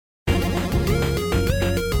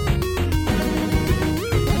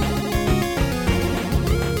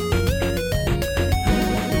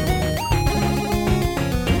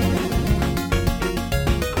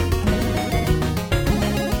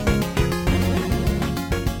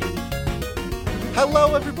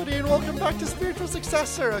Hello, everybody, and welcome back to Spiritual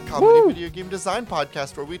Successor, a comedy video game design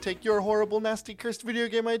podcast where we take your horrible, nasty, cursed video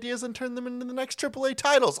game ideas and turn them into the next AAA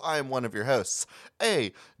titles. I am one of your hosts,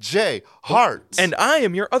 A.J. Hart. And I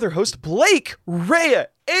am your other host, Blake Rhea,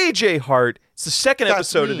 A.J. Hart. It's the second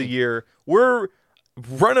episode of the year. We're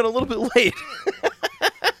running a little bit late.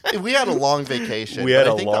 We had a long vacation. We had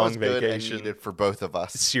I a think long that was good vacation. and needed for both of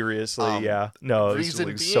us. Seriously, yeah. No, it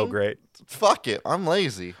was so great. Fuck it, I'm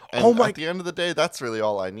lazy. And at the end of the day, that's really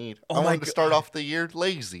all I need. I wanted to start off the year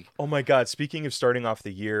lazy. Oh my God, speaking of starting off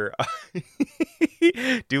the year,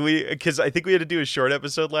 because I think we had to do a short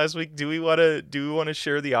episode last week, do we want to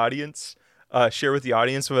share with the audience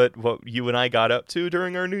what you and I got up to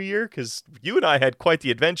during our new year? Because you and I had quite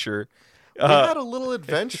the adventure. We had a little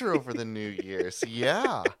adventure over the New Year's,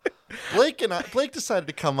 yeah. Blake decided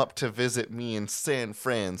to come up to visit me in San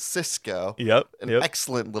Francisco. Yep.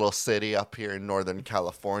 Excellent little city up here in Northern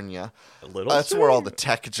California. That's where all the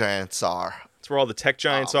tech giants are. It's where all the tech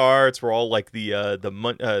giants are. It's where all like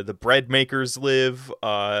the bread makers live.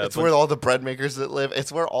 It's where all the bread makers that live.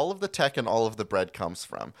 It's where all of the tech and all of the bread comes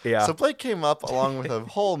from. Yeah. So Blake came up along with a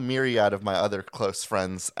whole myriad of my other close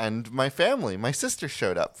friends and my family. My sister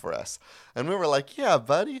showed up for us. And we were like, yeah,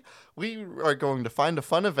 buddy, we are going to find a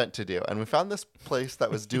fun event to do. And we found this place that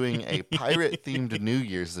was doing a pirate-themed New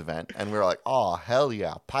Year's event. And we were like, oh, hell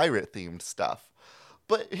yeah, pirate-themed stuff.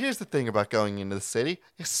 But here's the thing about going into the city: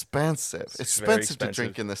 expensive. It's expensive to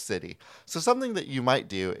drink in the city. So something that you might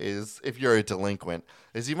do is, if you're a delinquent,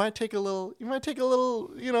 is you might take a little,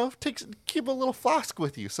 keep a little flask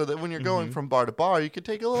with you, so that when you're going from bar to bar, you could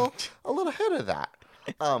take a little hit of that.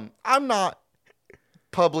 I'm not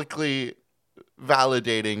publicly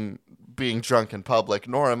validating being drunk in public,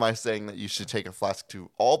 nor am I saying that you should take a flask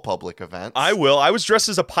to all public events. I will. I was dressed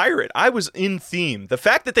as a pirate. I was in theme. The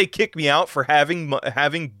fact that they kicked me out for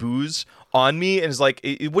having booze on me and is like,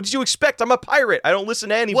 what did you expect? I'm a pirate. I don't listen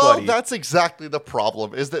to anybody. Well, that's exactly the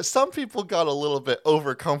problem, is that some people got a little bit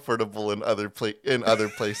over comfortable in other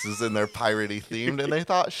places in their piratey themed, and they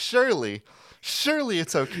thought, Surely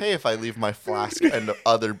it's okay if I leave my flask and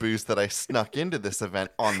other booze that I snuck into this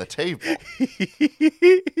event on the table.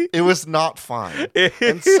 It was not fine.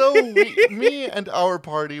 And so me and our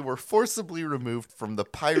party were forcibly removed from the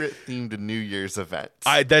pirate-themed New Year's event.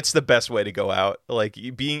 That's the best way to go out. Like,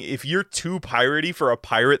 if you're too piratey for a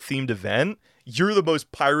pirate-themed event, you're the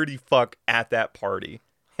most piratey fuck at that party.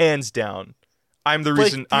 Hands down. I'm the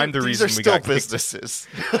reason. These are still businesses.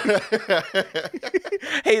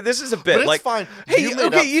 Hey, this is a bit. But it's fine. Hey,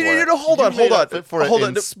 hold on.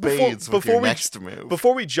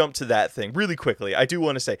 Before we jump to that thing, really quickly, I do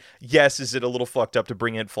want to say, yes, is it a little fucked up to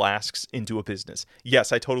bring in flasks into a business?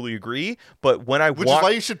 Yes, I totally agree. But when which is why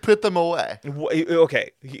you should put them away. Okay,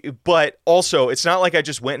 but also, it's not like I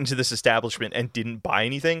just went into this establishment and didn't buy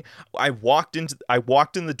anything. I walked in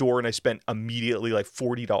the door and I spent immediately like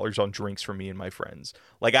 $40 on drinks for me and my friends.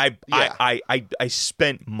 Like I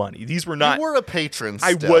spent money. These were not. You were a patron still.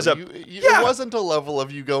 I was It wasn't a level of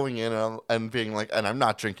you going in and being like, and I'm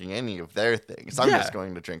not drinking any of their things. I'm just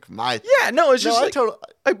going to drink my thing. Yeah, no, it's just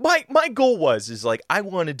my goal is like, I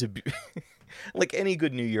wanted to be like any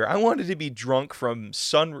good New Year. I wanted to be drunk from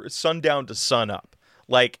sundown to sun up.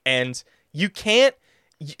 Like, and you can't.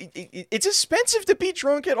 It's expensive to be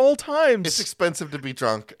drunk at all times. It's expensive to be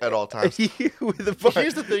drunk at all times. But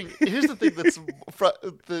here's the thing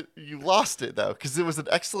that you lost it, though, because it was an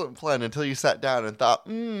excellent plan until you sat down and thought,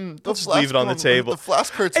 let's leave it on the table. The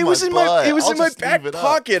flask hurts my butt. It was in my back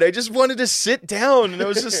pocket. I just wanted to sit down, and I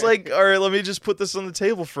was just like, all right, let me just put this on the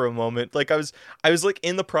table for a moment. Like I was like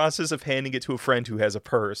in the process of handing it to a friend who has a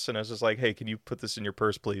purse, and I was just like, hey, can you put this in your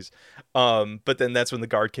purse, please? But then that's when the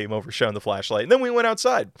guard came over, shone the flashlight, and then we went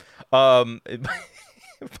outside. You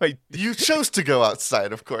chose to go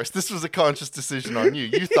outside, of course. This was a conscious decision on you.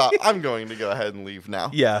 You thought, I'm going to go ahead and leave now.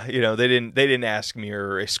 Yeah, they didn't ask me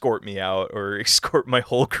or escort me out or escort my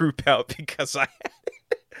whole group out because I had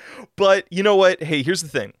it. But you know what? Hey, here's the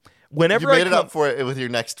thing. Whenever you made it up for it with your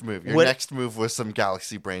next move. Your next move was some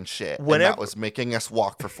galaxy brain shit, and that was making us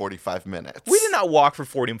walk for 45 minutes. We did not walk for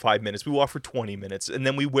 45 minutes. We walked for 20 minutes, and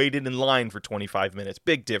then we waited in line for 25 minutes.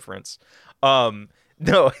 Big difference.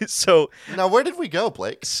 No, so now where did we go,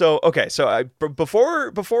 Blake? So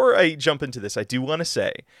before I jump into this, I do want to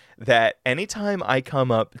say that anytime I come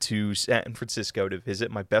up to San Francisco to visit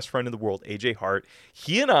my best friend in the world, AJ Hart,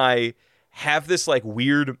 he and I have this like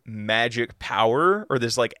weird magic power or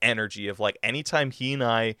this like energy of like anytime he and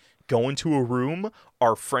I go into a room,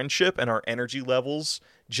 our friendship and our energy levels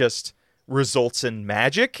just results in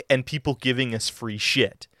magic and people giving us free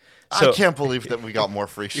shit. I can't believe that we got more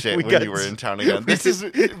free shit We when got- you were in town again. we This is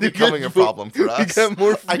did- becoming a problem for us. We got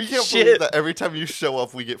more free I can't shit. believe that every time you show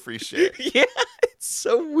up, we get free shit. Yeah, it's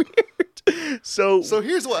so weird. So So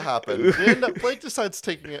here's what happened. Blake decides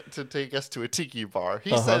to take us to a tiki bar.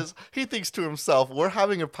 He says he thinks to himself, "We're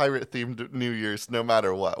having a pirate-themed New Year's, no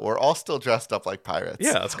matter what. We're all still dressed up like pirates.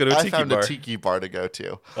 Yeah, let's go to a I tiki found bar." a tiki bar to go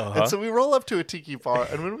to, and so we roll up to a tiki bar.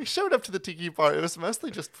 And when we showed up to the tiki bar, it was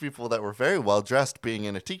mostly just people that were very well dressed, being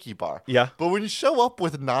in a tiki bar. Yeah. But when you show up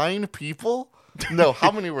with 9 people, no,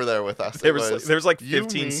 how many were there with us? there was like you,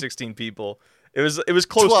 15, me, 16 people. It was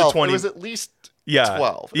close 12. to 20. It was at least Yeah,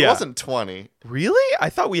 12. It yeah. wasn't 20. Really? I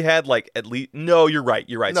thought we had like at least. No, you're right.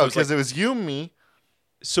 You're right. No, So it was like because it was you, me.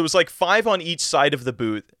 So it was like 5 on each side of the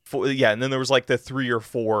booth. And then there was like the 3 or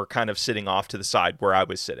 4 kind of sitting off to the side where I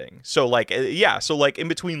was sitting. So like, so like in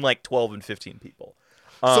between like 12 and 15 people.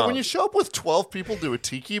 So when you show up with 12 people to a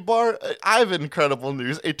tiki bar, I have incredible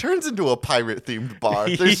news. It turns into a pirate-themed bar.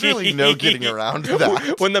 There's really no getting around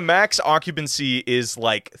that. When the max occupancy is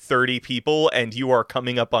like 30 people and you are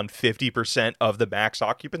coming up on 50% of the max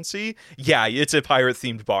occupancy, yeah, it's a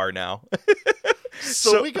pirate-themed bar now.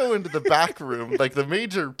 So we go into the back room, like the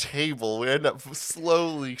major table. We end up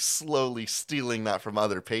slowly stealing that from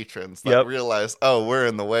other patrons that realize, oh, we're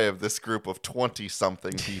in the way of this group of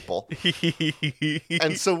 20-something people.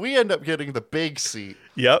 And so we end up getting the big seat.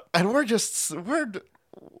 Yep. And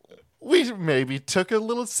we maybe took a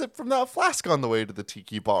little sip from that flask on the way to the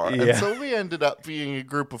tiki bar. Yeah. And so we ended up being a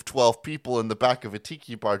group of 12 people in the back of a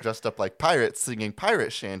tiki bar dressed up like pirates singing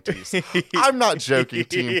pirate shanties. I'm not joking,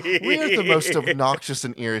 team. We are the most obnoxious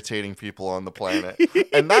and irritating people on the planet.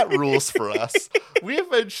 And that rules for us. We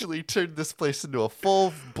eventually turned this place into a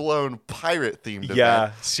full-blown pirate-themed event.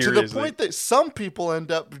 Yeah, To seriously. the point that some people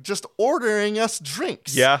end up just ordering us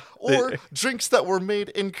drinks. Yeah. Or drinks that were made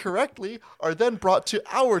incorrectly are then brought to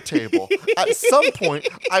our table. At some point,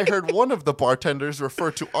 I heard one of the bartenders refer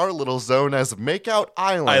to our little zone as Makeout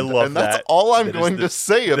Island. I love and that's that. all I'm That is going to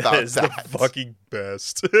say about That is that. the fucking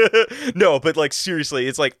best. No, but like seriously,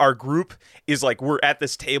 it's like our group is like we're at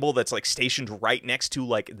this table that's like stationed right next to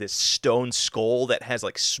like this stone skull that has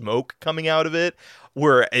like smoke coming out of it.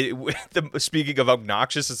 Speaking of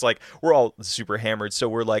obnoxious, it's like we're all super hammered, so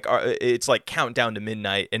we're like it's like countdown to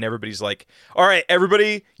midnight, and everybody's like, "All right,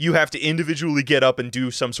 everybody, you have to individually get up and do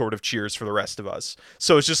some sort of cheers for the rest of us."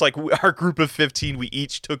 So it's just like our group of 15, we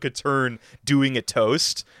each took a turn doing a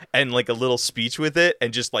toast and like a little speech with it,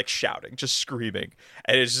 and just like shouting, just screaming,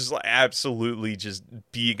 and it's just like absolutely just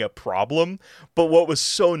being a problem. But what was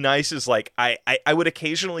so nice is like I would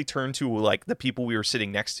occasionally turn to like the people we were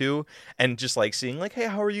sitting next to and just like seeing like, hey,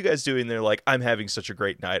 how are you guys doing? They're like, I'm having such a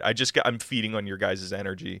great night. I'm feeding on your guys'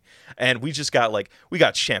 energy. And we just got like, we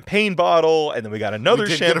got champagne bottle, and then we got another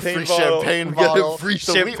champagne bottle. Champagne We got bottle. a free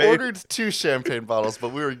So champagne. we ordered 2 champagne bottles, but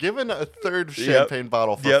we were given a third champagne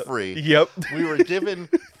bottle for free. Yep. We were given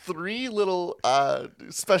 3 little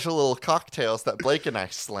special little cocktails that Blake and I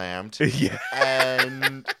slammed. Yeah.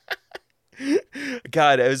 And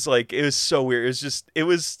God, it was so weird. It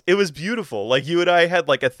was beautiful. Like you and I had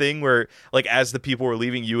like a thing where like as the people were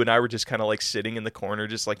leaving, you and I were just kind of like sitting in the corner,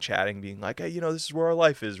 just like chatting, being like, hey, this is where our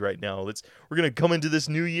life is right now. We're gonna come into this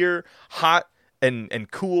new year hot and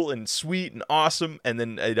cool and sweet and awesome, and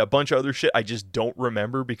then a bunch of other shit I just don't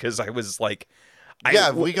remember because I was like.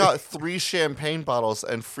 we got 3 champagne bottles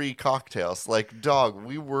and free cocktails. Like, dog,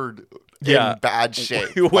 we were in bad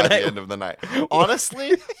shape by the end of the night.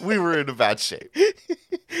 Honestly, we were in a bad shape.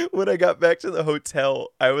 When I got back to the hotel,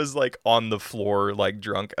 I was like on the floor, like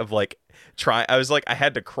drunk of like I was like, I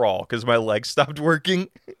had to crawl because my legs stopped working.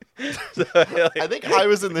 So, I think I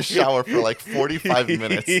was in the shower for like 45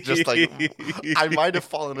 minutes. Just like, I might have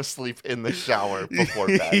fallen asleep in the shower before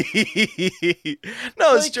bed.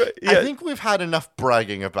 No, Like, I think we've had enough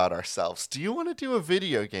bragging about ourselves. Do you want to do a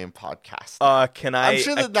video game podcast? Can I? I'm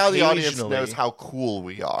sure that now the audience occasionally knows how cool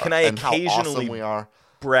we are. Can I and how occasionally awesome we are.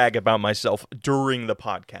 brag about myself during the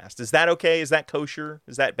podcast? Is that okay? Is that kosher?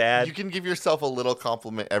 Is that bad? You can give yourself a little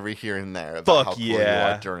compliment every here and there about how cool you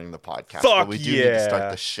are during the podcast. But we do need to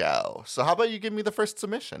start the show. So how about you give me the first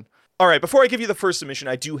submission? All right, before I give you the first submission,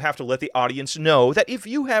 I do have to let the audience know that if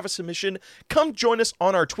you have a submission, come join us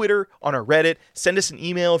on our Twitter, on our Reddit, send us an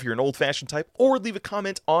email if you're an old-fashioned type, or leave a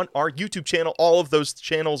comment on our YouTube channel. All of those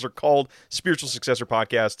channels are called Spiritual Successor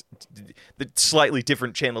Podcast, the slightly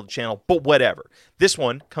different channel to channel, but whatever. This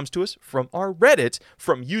one comes to us from our Reddit,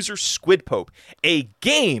 from user Squidpope, a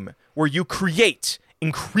game where you create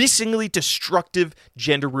increasingly destructive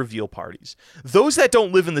gender reveal parties. Those that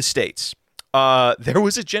don't live in the States... there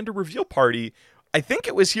was a gender reveal party I think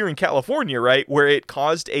it was here in California, right, where it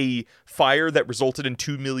caused a fire that resulted in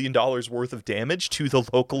 $2 million worth of damage to the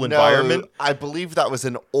local environment. I believe that was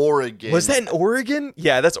in Oregon. Was that in Oregon?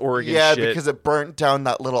 Yeah, that's Oregon Yeah, shit. because it burnt down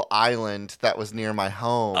that little island that was near my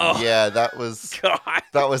home. Oh, yeah, that was God.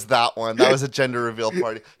 that was that one. That was a gender reveal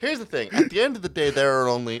party. Here's the thing. At the end of the day, there are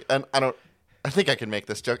only, and I think I can make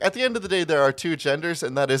this joke. At the end of the day, there are two genders,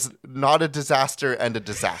 and that is not a disaster and a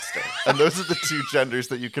disaster. And those are the two genders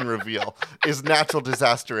that you can reveal: is natural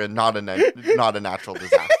disaster and not a natural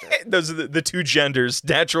disaster. Those are the two genders: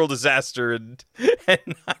 natural disaster and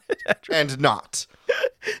not a natural. And not.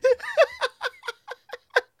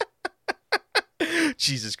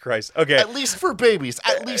 Jesus Christ. Okay. At least for babies.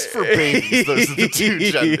 At least for babies, those are the two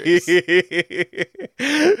genders.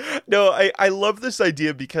 No, I love this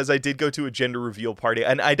idea because I did go to a gender reveal party,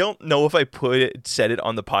 and I don't know if I said it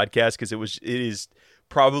on the podcast because it is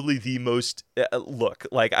probably the most look,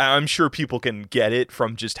 like, I'm sure people can get it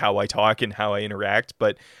from just how I talk and how I interact,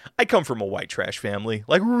 but I come from a white trash family,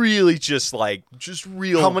 like really just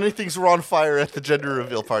real. How many things were on fire at the gender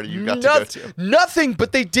reveal party you got to go to? Nothing,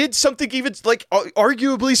 but they did something even like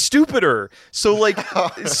arguably stupider. So like,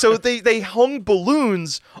 so they hung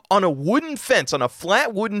balloons on a wooden fence, on a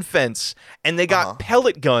flat wooden fence, and they got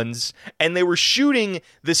pellet guns, and they were shooting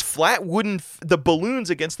this flat the balloons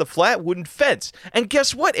against the flat wooden fence. And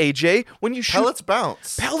guess what, AJ? When you shoot pellets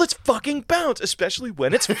bounce. Pellets fucking bounce, especially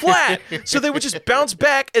when it's flat. So they would just bounce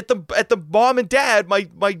back at the mom and dad,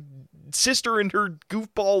 my sister and her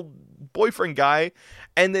goofball boyfriend guy,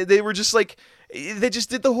 and they were just like, they just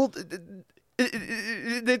did the whole.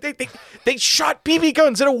 They shot BB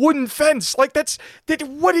guns at a wooden fence. Like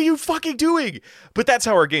what are you fucking doing? But that's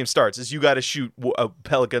how our game starts. Is you got to shoot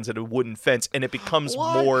pellet guns at a wooden fence, and it becomes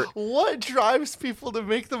more. What drives people to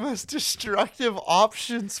make the most destructive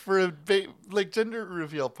options for a gender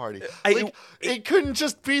reveal party? It couldn't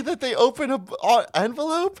just be that they open a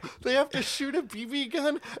envelope. They have to shoot a BB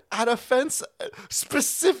gun at a fence,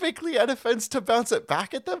 specifically at a fence to bounce it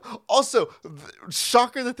back at them. Also,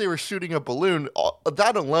 shocker that they were shooting a balloon.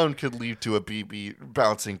 That alone could lead to a BB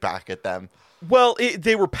bouncing back at them. Well,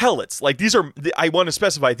 they were pellets. Like, these are, I want to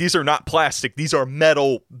specify, these are not plastic. These are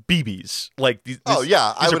metal BBs. Like,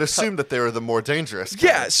 I would assume that they were the more dangerous kind.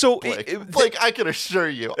 Yeah, so Blake, I can assure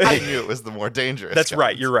you, I knew it was the more dangerous. That's kind.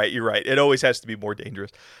 right. You're right. It always has to be more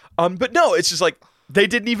dangerous. But no, it's just like, they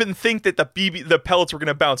didn't even think that the pellets were going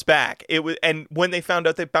to bounce back. And when they found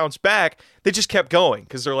out they bounced back, they just kept going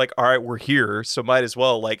because they're like, all right, we're here, so might as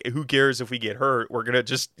well. Like, who cares if we get hurt? We're gonna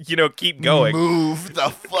just, keep going. Move the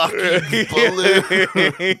fucking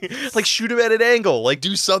balloon. Like, shoot him at an angle. Like,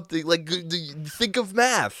 do something. Like, think of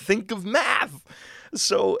math.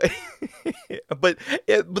 So, but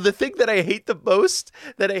the thing that I hate the most,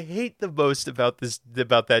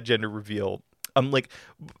 about that gender reveal, I'm like.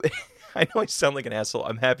 I know I sound like an asshole.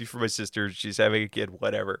 I'm happy for my sister. She's having a kid,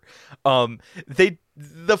 whatever.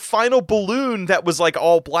 The final balloon that was like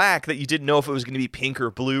all black that you didn't know if it was going to be pink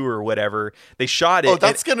or blue or whatever. They shot it. Oh,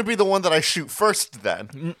 that's going to be the one that I shoot first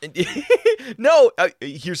then. No,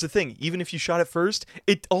 here's the thing. Even if you shot it first,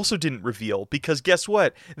 it also didn't reveal because guess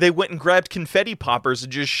what? They went and grabbed confetti poppers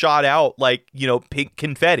and just shot out pink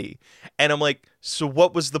confetti. And I'm like, so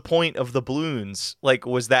what was the point of the balloons? Like,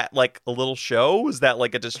 was that like a little show? Was that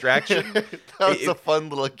like a distraction? That was a fun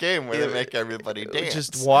little game where they make everybody dance.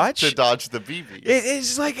 Just watch? To dodge the BBs.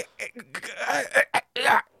 It's like,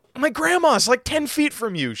 my grandma's like 10 feet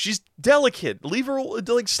from you. She's delicate. Leave her,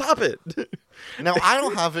 like, stop it. Now, I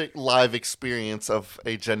don't have a live experience of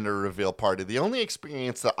a gender reveal party. The only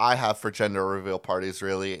experience that I have for gender reveal parties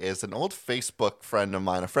really is an old Facebook friend of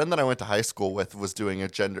mine, a friend that I went to high school with, was doing a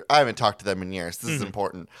gender. I haven't talked to them in years. This is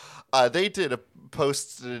important. They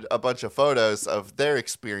posted a bunch of photos of their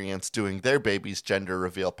experience doing their baby's gender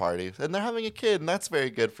reveal party, and they're having a kid, and that's very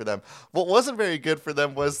good for them. What wasn't very good for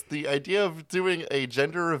them was the idea of doing a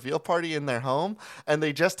gender reveal party in their home, and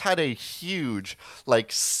they just had a huge, like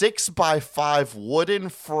 6x5 wooden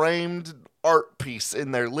framed art piece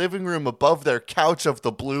in their living room above their couch of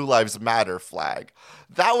the Blue Lives Matter flag.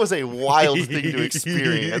 That was a wild thing to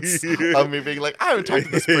experience. Of me being like, I haven't talked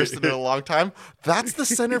to this person in a long time. That's the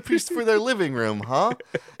centerpiece for their living room, huh?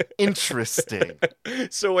 Interesting.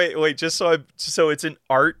 So wait, just so it's an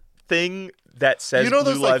art thing that says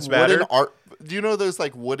Blue Lives Matter. Do you know those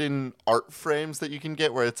like wooden art frames that you can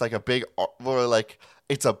get where it's like a big, or like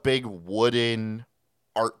it's a big wooden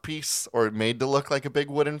art piece, or made to look like a big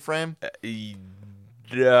wooden frame?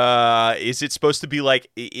 Is it supposed to be like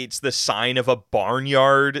it's the sign of a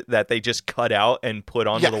barnyard that they just cut out and put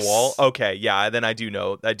onto the wall? Okay, yeah, then I do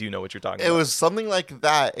know what you're talking about. It was something like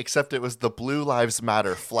that, except it was the Blue Lives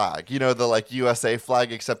Matter flag. You know, the like USA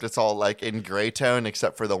flag, except it's all like in gray tone,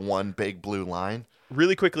 except for the one big blue line.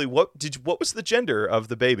 Really quickly, what was the gender of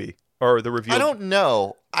the baby or the reveal? I don't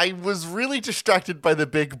know. I was really distracted by the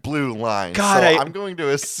big blue line. God, I'm going to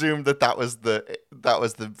assume that was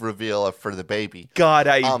the reveal for the baby. God,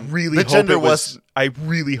 I really the hope gender it was. I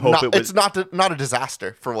really hope it was. It's not a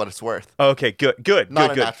disaster for what it's worth. Okay, good.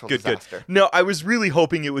 Not a natural disaster. No, I was really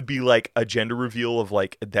hoping it would be like a gender reveal of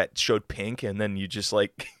like that showed pink, and then you just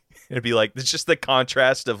like. It'd be like, it's just the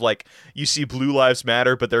contrast of like, you see Blue Lives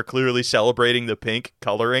Matter, but they're clearly celebrating the pink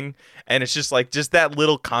coloring. And it's just like, just that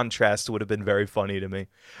little contrast would have been very funny to me.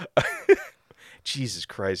 Jesus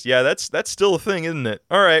Christ. Yeah, that's still a thing, isn't it?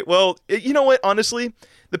 All right. Well, you know what? Honestly,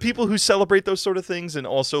 the people who celebrate those sort of things and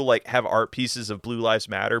also like have art pieces of Blue Lives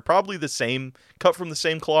Matter, probably the same, cut from the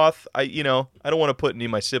same cloth. I don't want to put any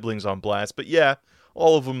of my siblings on blast, but yeah,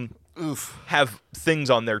 all of them have things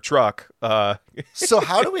on their truck. So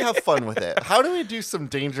how do we have fun with it? How do we do some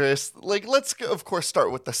dangerous, like, let's of course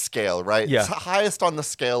start with the scale, right? Yeah. It's highest on the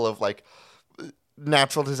scale of like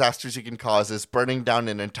natural disasters you can cause is burning down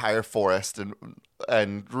an entire forest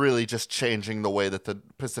and really just changing the way that the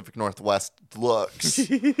Pacific Northwest looks.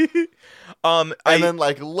 And then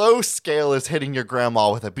like low scale is hitting your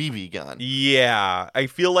grandma with a BB gun. Yeah, I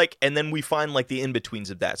feel like, and then we find like the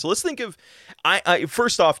in-betweens of that. So let's think of, I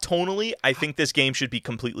first off, tonally, I think this game should be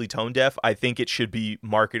completely tone deaf. I think it should be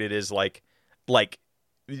marketed as like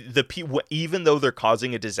the people, even though they're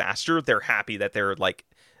causing a disaster, they're happy that they're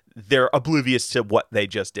oblivious to what they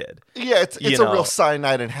just did. Yeah, it's a real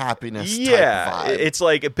cyanide and happiness type vibe. It's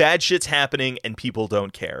like bad shit's happening and people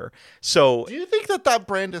don't care. So do you think that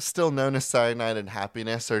brand is still known as Cyanide and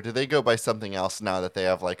Happiness, or do they go by something else now that they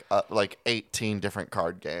have like 18 different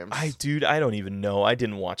card games? I don't even know. I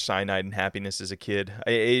didn't watch Cyanide and Happiness as a kid.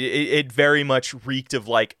 It very much reeked of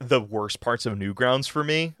like the worst parts of Newgrounds for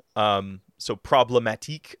me. So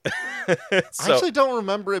problematique. I actually don't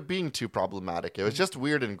remember it being too problematic. It was just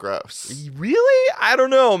weird and gross. Really? I don't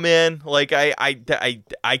know, man. Like I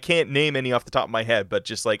can't name any off the top of my head, but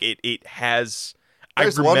just like it has.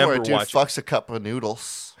 There's I remember one where a dude watching. fucks a cup of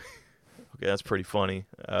noodles. Okay, that's pretty funny.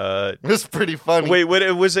 It's pretty funny. Wait,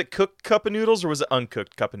 was it cooked cup of noodles or was it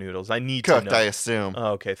uncooked cup of noodles? I need cooked, to know. I assume.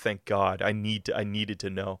 Oh, okay, thank God. I needed to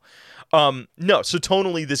know. No, so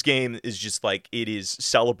tonally this game is just like it is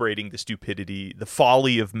celebrating the stupidity, the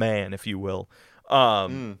folly of man, if you will.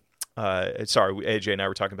 Sorry, AJ and I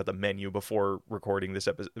were talking about the menu before recording this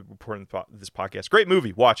podcast. Great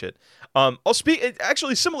movie, watch it. I'll speak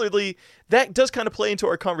actually similarly. That does kind of play into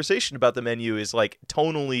our conversation about the menu. Is like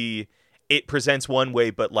tonally, it presents one way,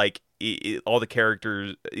 but like all the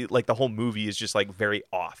characters, like the whole movie is just like very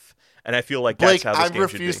off. And I feel like that's how this game should be. I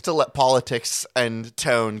refuse to let politics and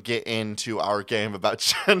tone get into our game about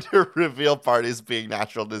gender reveal parties being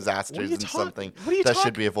natural disasters and something that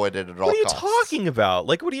should be avoided at all costs. What are you talking about?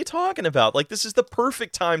 Like, what are you talking about? Like, this is the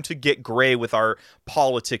perfect time to get gray with our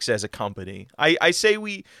politics as a company. I say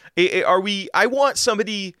I want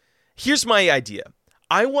somebody, here's my idea.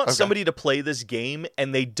 I want somebody to play this game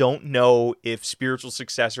and they don't know if Spiritual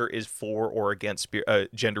Successor is for or against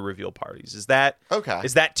gender reveal parties. Is that okay?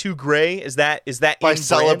 Is that too gray? Is that by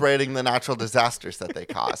celebrating the natural disasters that they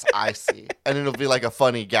cause? I see, and it'll be like a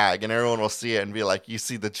funny gag, and everyone will see it and be like, "You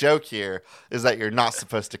see, the joke here is that you're not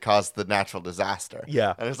supposed to cause the natural disaster."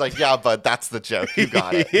 Yeah, and it's like, "Yeah, bud, that's the joke. You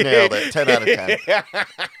got it, nailed it, 10 out of 10."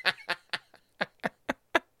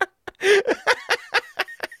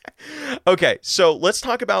 Okay, so let's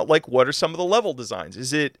talk about like what are some of the level designs?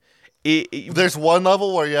 Is it there's one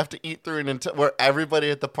level where you have to eat through where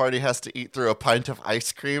everybody at the party has to eat through a pint of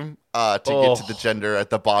ice cream to get to the gender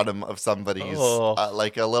at the bottom of somebody's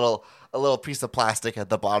like a little piece of plastic at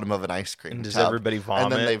the bottom of an ice cream. And does tub. everybody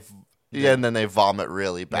vomit? And then they vomit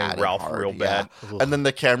really bad. Ralph real bad. And then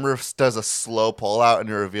the camera does a slow pull out and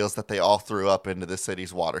it reveals that they all threw up into the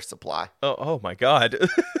city's water supply. Oh my God.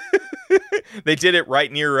 They did it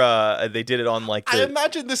right near, they did it on like I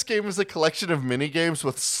imagine this game is a collection of mini games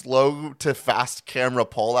with slow to fast camera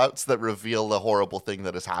pullouts that reveal the horrible thing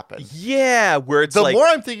that has happened. Yeah, where it's the more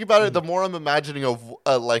I'm thinking about it, the more I'm imagining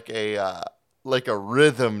like a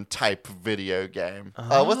rhythm type video game.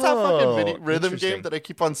 What's that fucking rhythm game that I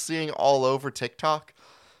keep on seeing all over TikTok?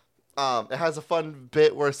 It has a fun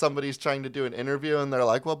bit where somebody's trying to do an interview and they're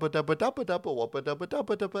like,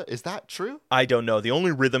 "Wubba-dubba-dubba-dubba-dubba-dubba." Is that true? I don't know. The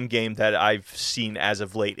only rhythm game that I've seen as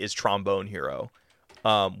of late is Trombone Hero,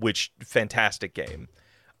 which fantastic game.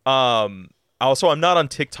 Also, I'm not on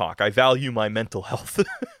TikTok. I value my mental health.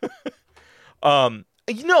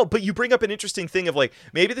 But you bring up an interesting thing of like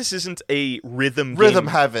maybe this isn't a rhythm game. Rhythm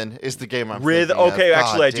Heaven is the game I'm thinking Okay, of.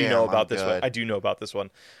 actually, I God do know damn, about I'm this good. one. I do know about this one.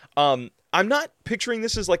 I'm not picturing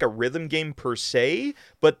this as like a rhythm game per se,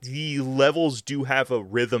 but the levels do have a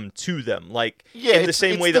rhythm to them, like in the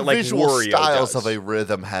same way that like visual Wario styles does. of a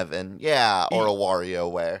Rhythm Heaven, or a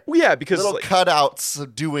WarioWare. Well, yeah, because Little like,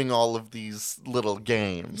 cutouts doing all of these little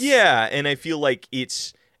games. yeah, and I feel like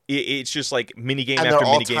it's just like mini game and after they're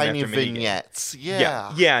all mini game tiny after mini game. vignettes.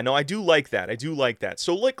 Yeah. No, I do like that.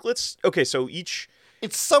 So like, so each.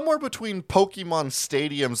 It's somewhere between Pokemon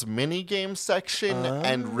Stadium's minigame section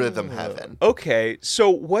and Rhythm Heaven. Okay, so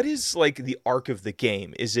what is like the arc of the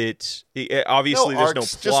game? Is it obviously no there's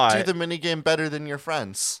arcs, no plot? Just do the minigame better than your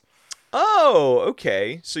friends. Oh,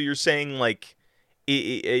 okay. So you're saying like,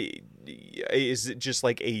 is it just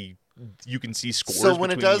like you can see scores So when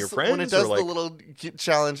between it does, your friends? when it does or like, the little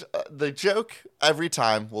challenge, the joke every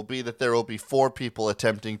time will be that there will be 4 people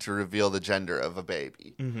attempting to reveal the gender of a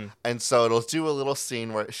baby. Mm-hmm. And so it'll do a little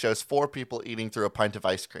scene where it shows 4 people eating through a pint of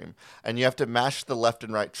ice cream. And you have to mash the left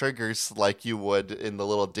and right triggers like you would in the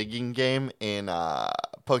little digging game in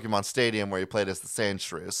Pokemon Stadium where you played as the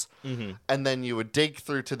Sandshrews. Mm-hmm. And then you would dig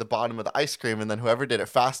through to the bottom of the ice cream, and then whoever did it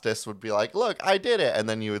fastest would be like, look, I did it. And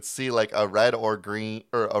then you would see like a red or green,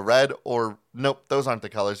 or a red or... Nope, those aren't the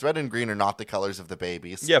colors. Red and green are not the colors of the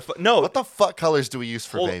babies. Yeah, no. What the fuck colors do we use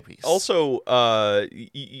for babies? Also,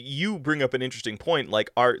 you bring up an interesting point. Like,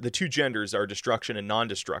 the 2 genders are destruction and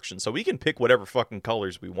non-destruction, so we can pick whatever fucking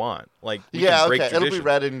colors we want. Like, we can break It'll be tradition.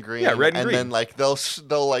 red and green. Yeah, red and green. then like they'll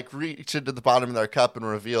like reach into the bottom of their cup and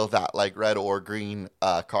reveal that like red or green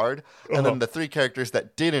card. And then the 3 characters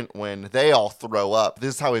that didn't win, they all throw up.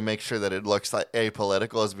 This is how we make sure that it looks like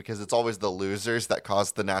apolitical, is because it's always the losers that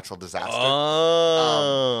cause the natural disaster.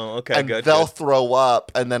 Oh, okay, and good. they'll throw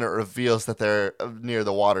up, and then it reveals that they're near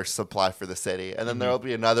the water supply for the city. And then there'll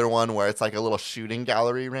be another one where it's like a little shooting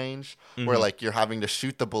gallery range where like you're having to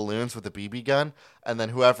shoot the balloons with a BB gun, and then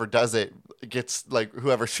whoever does it gets like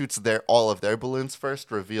whoever shoots all of their balloons first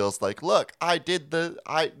reveals like, look,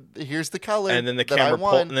 here's the color, And then the that camera I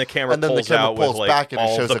won. and the camera and then pulls the camera out pulls with back like and it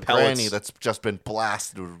all shows the a pellets. granny that's just been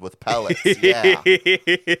blasted with pellets. Yeah.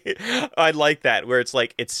 I like that, where it's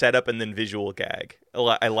like it's set up and then visual gag.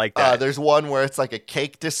 I like that. There's one where it's like a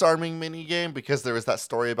cake disarming mini game, because there was that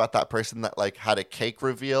story about that person that like had a cake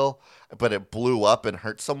reveal, but it blew up and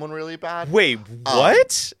hurt someone really bad. Wait,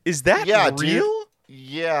 what? Is that yeah, real? Dude.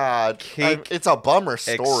 Yeah, Cake it's a bummer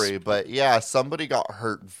story, but yeah, somebody got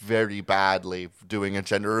hurt very badly doing a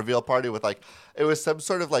gender reveal party with like, it was some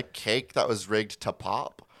sort of like cake that was rigged to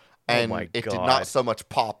pop, and it did not so much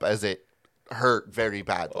pop as it hurt very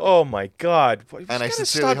badly. Oh my god! And I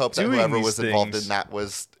sincerely hope that whoever was involved in that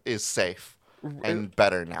is safe and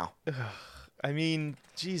better now. I mean,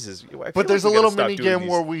 Jesus. But there's a little mini game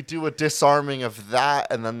where we do a disarming of that,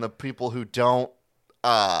 and then the people who don't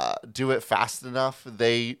do it fast enough,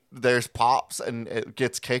 there's pops and it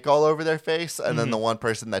gets cake all over their face, and then the one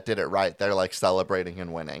person that did it right, they're like celebrating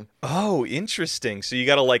and winning. Oh, interesting. So you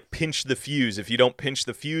got to like pinch the fuse. If you don't pinch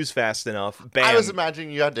the fuse fast enough, bam. I was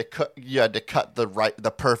imagining you had to cut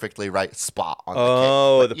the perfectly right spot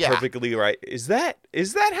on the cake. Perfectly right. Is that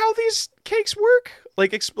how these cakes work?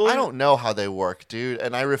 Like explain. I don't know how they work, dude,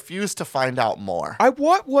 and I refuse to find out more. I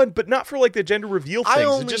want one, but not for like the gender reveal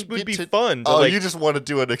things. It just would be fun. You just want to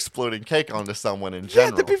do an exploding cake onto someone in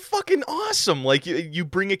general. Yeah, that'd be fucking awesome. Like you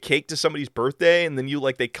bring a cake to somebody's birthday, and then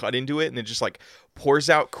they cut into it, and it just like pours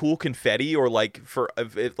out cool confetti, or like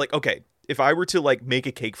okay. If I were to like make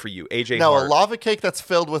a cake for you, AJ Hart, a lava cake that's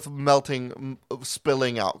filled with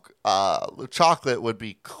spilling out chocolate would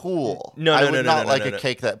be cool. I would not like a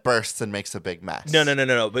cake that bursts and makes a big mess.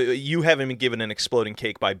 No. But you haven't been given an exploding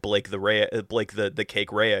cake by Blake the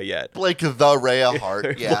Cake Rhea yet. Blake the Rhea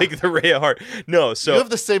Hart. Yeah. Blake the Rhea Hart. No, so you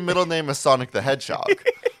have the same middle name as Sonic the Hedgehog.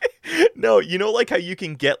 No, you know like how you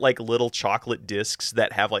can get like little chocolate discs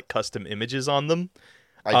that have like custom images on them.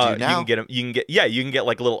 I do now. You can get them. You can get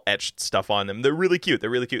like little etched stuff on them. They're really cute.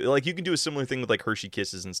 Like you can do a similar thing with like Hershey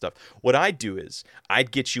Kisses and stuff. What I'd do is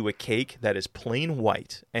I'd get you a cake that is plain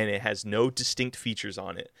white and it has no distinct features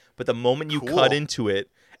on it. But the moment you cut into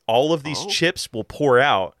it, all of these chips will pour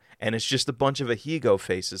out, and it's just a bunch of Ahigo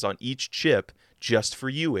faces on each chip. Just for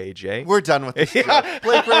you, AJ. We're done with this.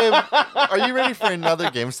 Blake Graham, are you ready for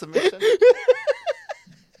another game submission?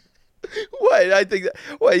 What? I think that,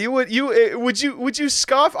 what would you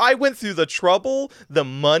scoff? I went through the trouble, the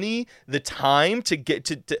money, the time to get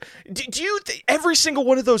to do you every single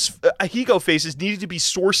one of those Ahigo faces needed to be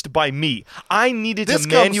sourced by me. I needed This to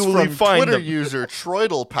comes manually from find Twitter them. user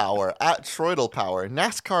Troidalpower at Troidalpower,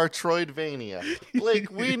 NASCAR Troidvania.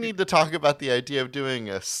 Blake, we need to talk about the idea of doing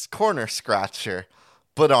a corner scratcher,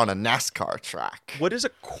 but on a NASCAR track. What is a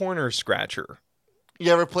corner scratcher?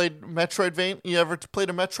 You ever played Metroidvania? You ever played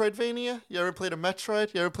a Metroidvania? You ever played a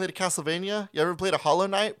Metroid? You ever played a Castlevania? You ever played a Hollow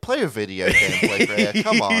Knight? Play a video game, Blake Rea.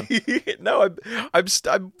 Come on. No, I'm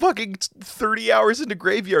fucking 30 hours into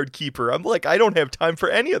Graveyard Keeper. I'm like, I don't have time for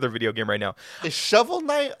any other video game right now. Is Shovel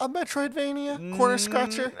Knight a Metroidvania? Corner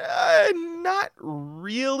scratcher? Not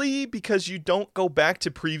really, because you don't go back to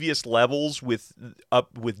previous levels with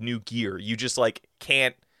new gear. You just like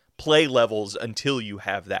can't play levels until you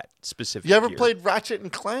have that specific You ever gear. played Ratchet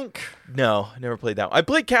and Clank? No, never played that one. I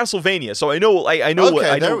played Castlevania, so I know I know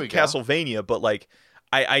Okay, there we go. Castlevania, but like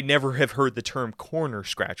I never have heard the term corner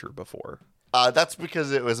scratcher before. That's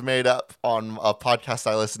because it was made up on a podcast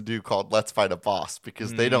I listen to called Let's Fight a Boss,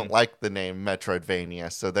 because they don't like the name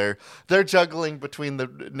Metroidvania, so they're juggling between the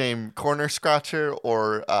name Corner Scratcher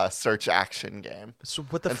or Search Action Game. So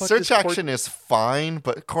what the And fuck? Search Action is fine,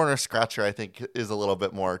 but Corner Scratcher I think is a little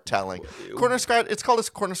bit more telling. It's called a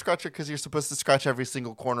Corner Scratcher because you're supposed to scratch every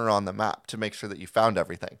single corner on the map to make sure that you found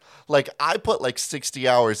everything. Like, I put like 60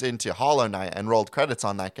 hours into Hollow Knight and rolled credits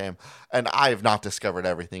on that game, and I have not discovered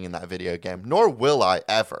everything in that video game. Nor will I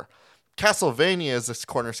ever. Castlevania is this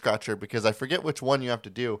corner scratcher because I forget which one you have to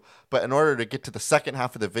do, but in order to get to the second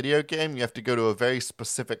half of the video game, you have to go to a very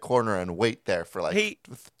specific corner and wait there for like Hey,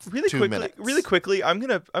 2 minutes. Really quickly, I'm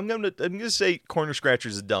gonna say corner scratcher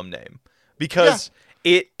is a dumb name because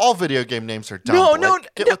All video game names are dumb. No,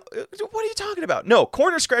 Blake. what are you talking about? No,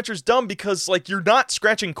 corner scratcher's dumb because like you're not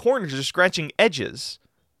scratching corners, you're scratching edges.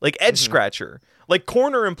 Like edge scratcher. Like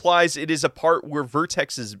corner implies it is a part where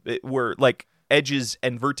where like edges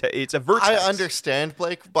and vertex. It's a vertex. I understand,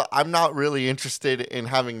 Blake, but I'm not really interested in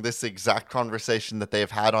having this exact conversation that they've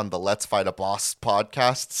had on the Let's Fight a Boss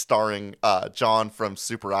podcast starring John from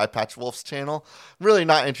Super Eye Patch Wolf's channel. I'm really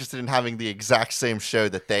not interested in having the exact same show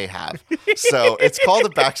that they have. So it's called a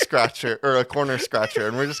back scratcher or a corner scratcher,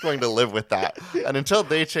 and we're just going to live with that. And until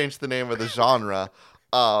they change the name of the genre,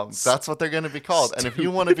 that's what they're going to be called. And if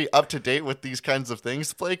you want to be up to date with these kinds of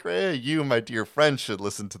things, Blake Rea, you, my dear friend, should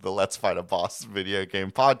listen to the Let's Fight a Boss video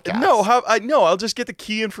game podcast. No, I'll just get the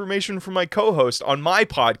key information from my co-host on my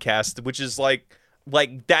podcast, which is like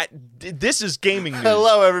that. This is gaming news.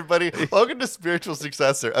 Hello, everybody. Welcome to Spiritual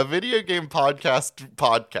Successor, a video game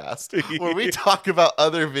podcast where we talk about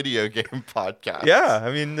other video game podcasts. Yeah,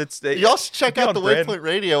 I mean, Y'all should check out the brand. Waypoint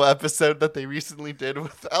Radio episode that they recently did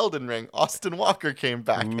with Elden Ring. Austin Walker came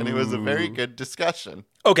back, and it was a very good discussion.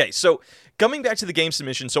 Okay, so coming back to the game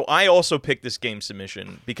submission, so I also picked this game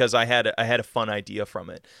submission because I had a fun idea from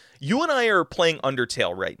it. You and I are playing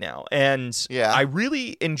Undertale right now, and I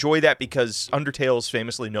really enjoy that because Undertale is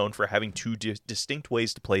famously known for having two distinct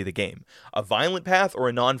ways to play the game, a violent path or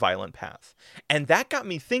a non-violent path. And that got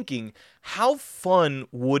me thinking, how fun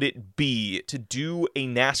would it be to do a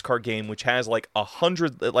NASCAR game which has like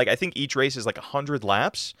 100, like I think each race is like 100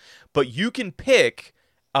 laps, but you can pick...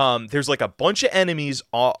 there's like a bunch of enemies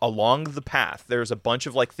along the path. There's a bunch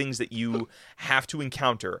of like things that you have to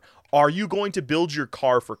encounter. Are you going to build your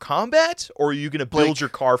car for combat, or are you going to build your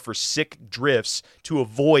car for sick drifts to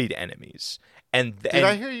avoid enemies? Did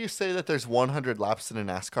I hear you say that there's 100 laps in a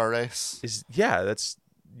NASCAR race?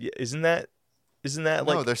 Isn't that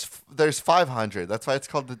like... No, there's 500. That's why it's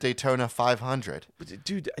called the Daytona 500.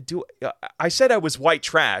 Dude, I said I was white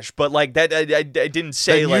trash, but like that, I didn't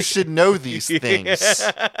say then like... You should know these things.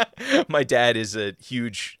 My dad is a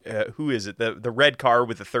huge... who is it? The red car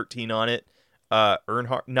with the 13 on it.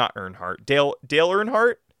 Earnhardt, not Earnhardt. Dale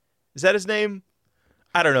Earnhardt? Is that his name?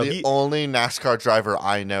 I don't know. The only NASCAR driver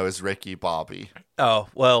I know is Ricky Bobby. Oh,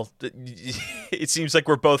 well, it seems like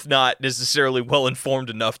we're both not necessarily well informed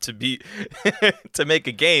enough to be to make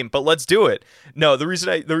a game, but let's do it. No, the reason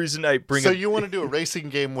I bring you want to do a racing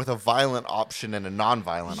game with a violent option and a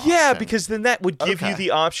non-violent option? Yeah, because then that would give you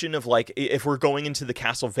the option of like if we're going into the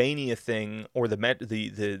Castlevania thing or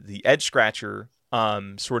the edge scratcher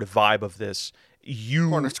sort of vibe of this,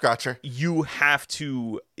 corner scratcher. You have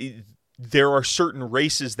to. There are certain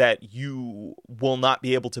races that you will not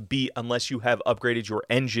be able to beat unless you have upgraded your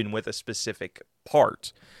engine with a specific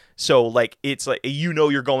part. So like it's like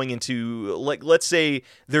you're going into like let's say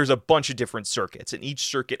there's a bunch of different circuits and each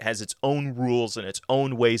circuit has its own rules and its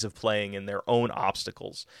own ways of playing and their own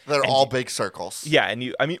obstacles. They're all big circles. Yeah,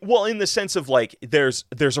 and well, in the sense of like there's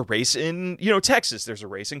a race in Texas, there's a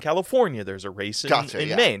race in California, there's a race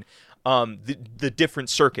in Maine. The different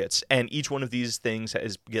circuits, and each one of these things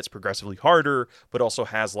gets progressively harder, but also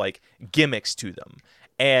has like gimmicks to them.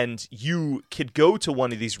 And you could go to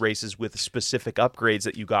one of these races with specific upgrades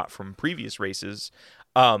that you got from previous races,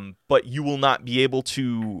 but you will not be able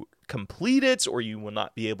to complete it, or you will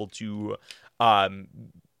not be able to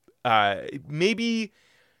maybe.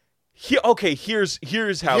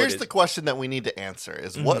 Here's how Here's the question that we need to answer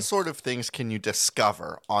is what sort of things can you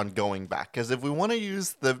discover on going back? Because if we want to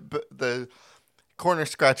use the corner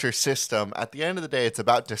scratcher system, at the end of the day, it's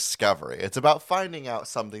about discovery. It's about finding out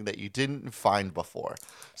something that you didn't find before.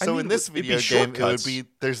 So in this video game, it would be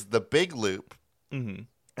there's the big loop, and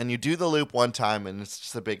you do the loop one time, and it's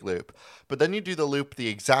just a big loop. But then you do the loop the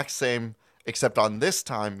exact same, except on this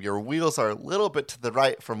time, your wheels are a little bit to the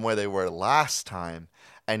right from where they were last time.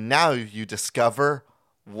 And now you discover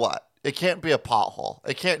what? It can't be a pothole.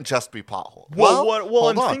 It can't just be potholes.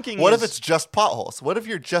 What if it's just potholes? What if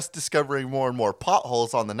you're just discovering more and more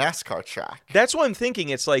potholes on the NASCAR track? That's what I'm thinking.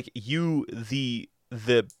 It's like the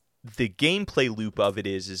gameplay loop of it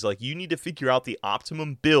is like you need to figure out the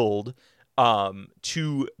optimum build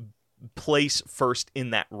to place first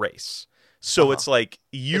in that race. So it's like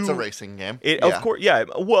it's a racing game. Of course, yeah.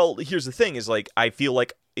 Well, here's the thing: is like I feel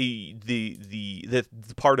like the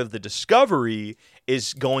part of the discovery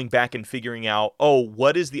is going back and figuring out,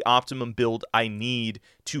 what is the optimum build I need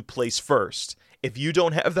to place first. If you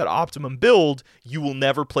don't have that optimum build, you will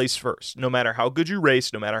never place first. No matter how good you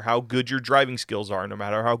race, no matter how good your driving skills are, no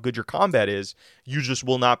matter how good your combat is, you just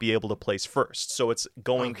will not be able to place first. So it's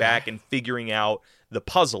going back and figuring out the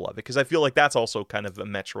puzzle of it, because I feel like that's also kind of a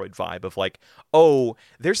Metroid vibe of like,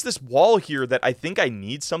 there's this wall here that I think I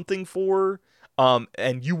need something for,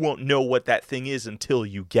 and you won't know what that thing is until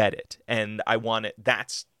you get it. And I want it.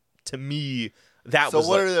 That's, to me, that was. So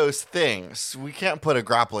what are those things? We can't put a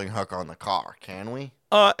grappling hook on the car, can we?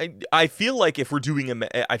 I feel like if we're doing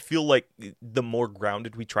I feel like the more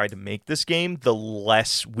grounded we try to make this game, the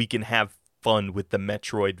less we can have fun with the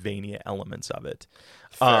Metroidvania elements of it.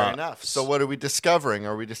 Fair enough. So what are we discovering?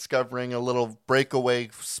 Are we discovering a little breakaway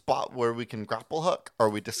spot where we can grapple hook? Are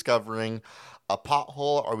we discovering a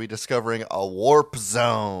pothole? Are we discovering a warp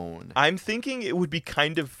zone? I'm thinking it would be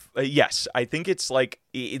kind of yes. I think it's like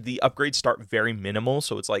the upgrades start very minimal,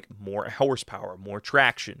 so it's like more horsepower, more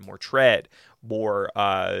traction, more tread, more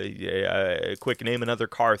quick name another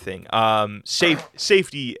car thing,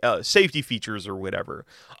 safety features or whatever.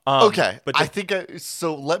 But I think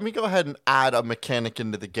so. Let me go ahead and add a mechanic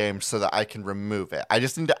into the game so that I can remove it. I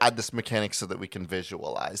just need to add this mechanic so that we can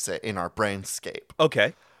visualize it in our brainscape.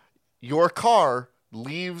 Okay. Your car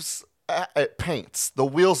leaves, it paints. The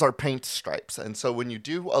wheels are paint stripes. And so when you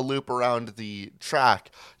do a loop around the track,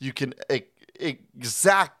 you can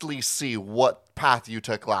exactly see what path you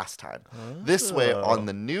took last time. This way, on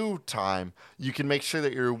the new time, you can make sure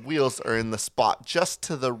that your wheels are in the spot just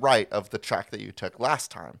to the right of the track that you took last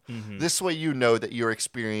time. This way, you know that you're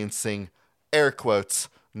experiencing, air quotes,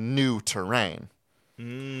 new terrain.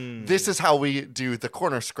 This is how we do the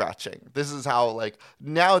corner scratching. This is how, like,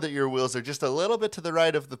 now that your wheels are just a little bit to the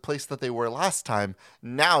right of the place that they were last time,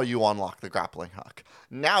 now you unlock the grappling hook.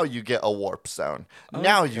 Now you get a warp zone.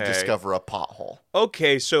 Now you discover a pothole.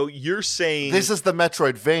 Okay, so you're saying... This is the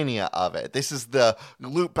Metroidvania of it. This is the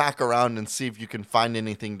loop back around and see if you can find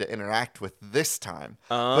anything to interact with this time.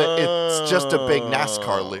 But it's just a big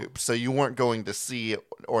NASCAR loop, so you weren't going to see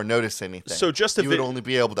or notice anything. So just you would only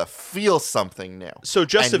be able to feel something new. So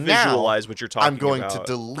just to visualize what you're talking about... I'm going to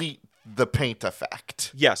delete the paint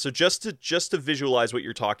effect. Yeah, so just to visualize what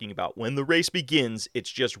you're talking about, when the race begins, it's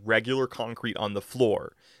just regular concrete on the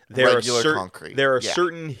floor. There are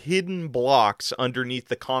certain hidden blocks underneath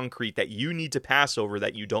the concrete that you need to pass over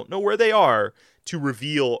that you don't know where they are to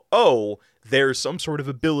reveal, there's some sort of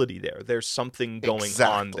ability there. There's something going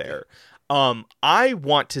on there. I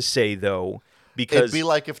want to say, though, because... It'd be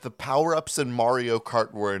like if the power-ups in Mario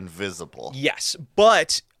Kart were invisible. Yes,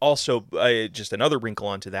 but also, just another wrinkle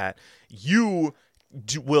onto that, you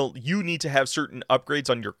need to have certain upgrades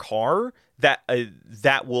on your car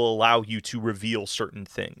that will allow you to reveal certain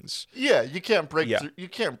things. Yeah, you can't break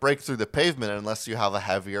through the pavement unless you have a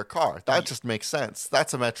heavier car. That just makes sense.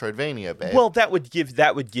 That's a Metroidvania, babe. Well, that would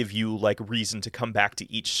give you like reason to come back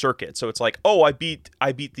to each circuit. So it's like, oh, I beat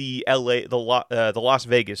the the Las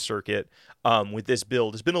Vegas circuit with this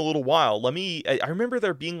build. It's been a little while. I remember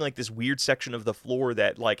there being like this weird section of the floor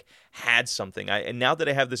that like had something. And now that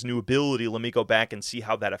I have this new ability, let me go back and see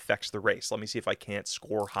how that affects the race. Let me see if I can't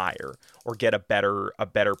score higher or get a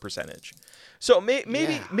better percentage. So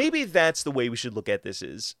maybe that's the way we should look at this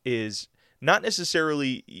is not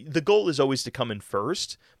necessarily the goal is always to come in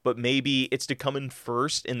first, but maybe it's to come in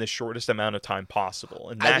first in the shortest amount of time possible.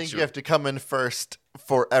 And I think you have to come in first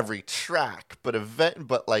for every track,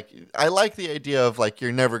 but like I like the idea of like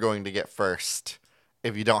you're never going to get first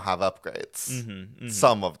if you don't have upgrades.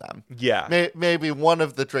 Some of them. Yeah. Maybe one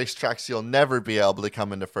of the racetracks you'll never be able to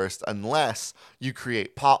come into first unless you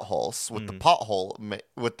create potholes with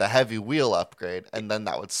with the heavy wheel upgrade, and then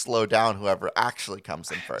that would slow down whoever actually comes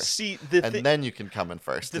in first. See, then you can come in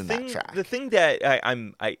first that track. The thing that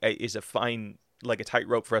I is a fine like a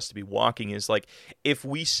tightrope for us to be walking is like if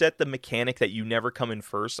we set the mechanic that you never come in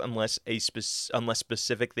first unless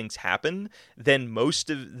specific things happen, then most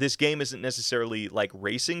of this game isn't necessarily like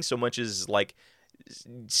racing so much as like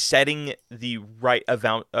setting the right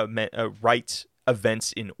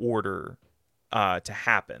events in order to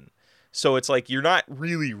happen. So it's like you're not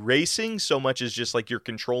really racing so much as just like you're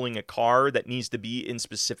controlling a car that needs to be in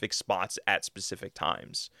specific spots at specific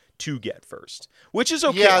times to get first, which is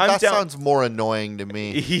okay. Yeah, sounds more annoying to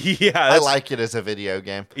me. Yeah, I like it as a video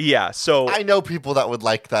game. Yeah, so I know people that would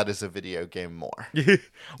like that as a video game more.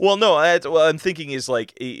 Well, no, what I'm thinking is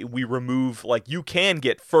like we remove like you can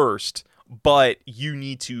get first, but you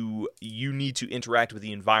need to interact with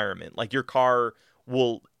the environment. Like your car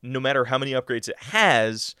will, no matter how many upgrades it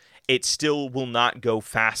has, it still will not go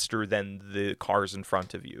faster than the cars in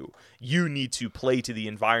front of you. You need to play to the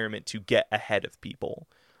environment to get ahead of people.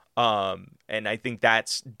 And I think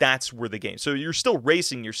that's where the game. So you're still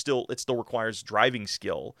racing. It still requires driving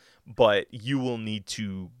skill, but you will need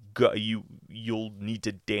to go. You'll need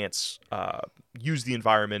to dance. Use the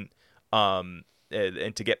environment. And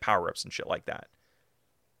to get power ups and shit like that.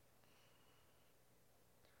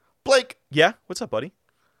 Blake. Yeah. What's up, buddy?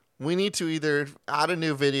 We need to either add a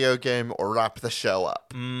new video game or wrap the show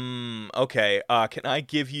up. Okay. Can I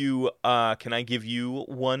give you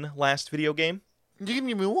one last video game? You can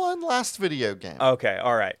give me one last video game. Okay,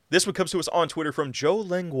 all right. This one comes to us on Twitter from Joe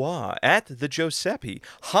Langlois at the Giuseppe.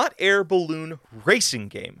 Hot air balloon racing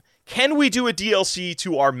game. Can we do a DLC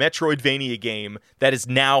to our Metroidvania game that is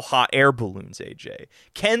now hot air balloons, AJ?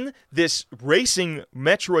 Can this racing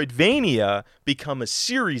Metroidvania become a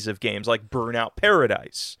series of games like Burnout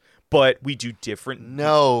Paradise? But we do different...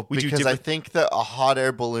 No, because I think that a hot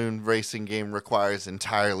air balloon racing game requires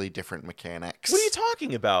entirely different mechanics. What are you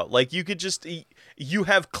talking about? Like, you could just... You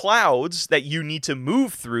have clouds that you need to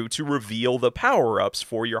move through to reveal the power-ups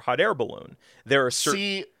for your hot air balloon. There are certain...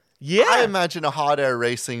 See... Yeah. I imagine a hot air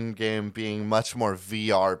racing game being much more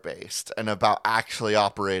VR based and about actually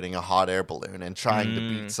operating a hot air balloon and trying to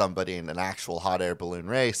beat somebody in an actual hot air balloon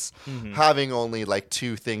race, having only like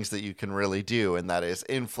two things that you can really do, and that is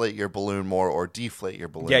inflate your balloon more or deflate your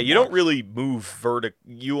balloon. Yeah, you don't really move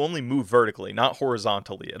you only move vertically, not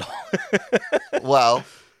horizontally at all. Well,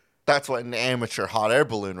 that's what an amateur hot air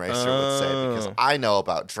balloon racer would say, because I know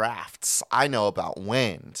about drafts, I know about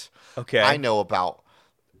wind, okay, I know about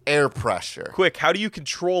air pressure. Quick, how do you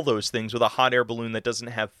control those things with a hot air balloon that doesn't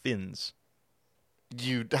have fins?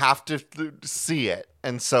 You have to see it.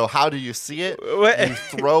 And so how do you see it? What?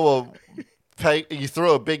 You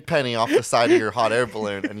throw a big penny off the side of your hot air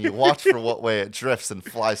balloon and you watch for what way it drifts and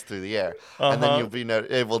flies through the air. And then you'll be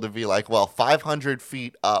able to be like, well, 500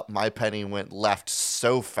 feet up, my penny went left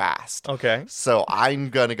so fast. Okay. So I'm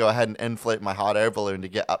going to go ahead and inflate my hot air balloon to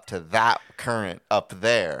get up to that current up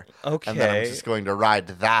there. Okay. And then I'm just going to ride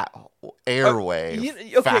that airway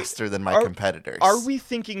faster than my competitors. Are we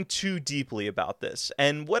thinking too deeply about this?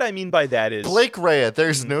 And what I mean by that is... Blake Rea,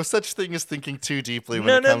 there's no such thing as thinking too deeply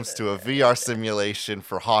when it comes to a VR simulation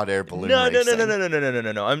for hot air balloon racing.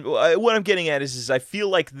 No. What I'm getting at is I feel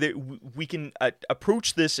like we can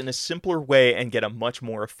approach this in a simpler way and get a much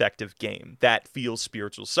more effective game that feels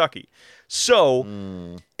spiritual sucky. So,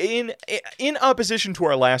 in opposition to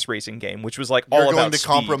our last racing game, which was like all about You're going to speed,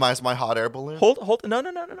 compromise my hot air balloon? Hold. No.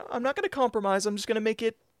 I'm not going to compromise. I'm going to make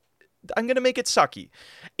it sucky.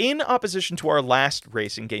 In opposition to our last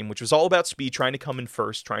racing game, which was all about speed, trying to come in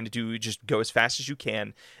first, trying to just go as fast as you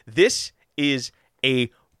can, this is a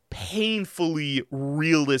painfully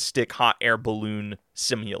realistic hot air balloon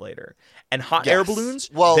simulator. And hot air Yes. balloons,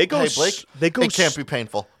 Well, they go hey, Blake, it can't be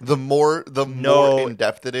painful. The more in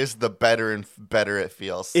depth it is, the better and better it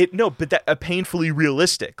feels. But that painfully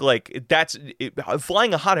realistic. Like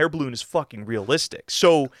flying a hot air balloon is fucking realistic.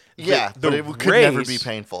 So but it could never be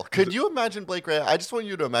painful. Could you imagine, Blake Ray? I just want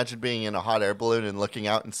you to imagine being in a hot air balloon and looking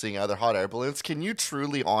out and seeing other hot air balloons. Can you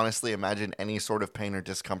truly, honestly imagine any sort of pain or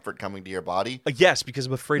discomfort coming to your body? Yes, because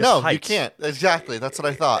I'm afraid of heights. No, you can't. Exactly. That's what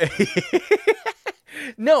I thought.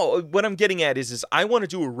 No, what I'm getting at is I want to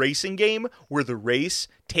do a racing game where the race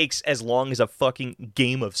takes as long as a fucking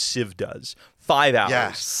game of Civ does. 5 hours.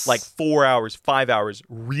 Yes. Like 4 hours, 5 hours,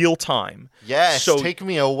 real time. Yes, So- take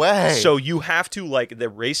me away. So you have to, like, the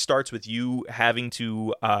race starts with you having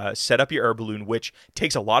to set up your air balloon, which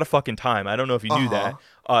takes a lot of fucking time. I don't know if you knew that.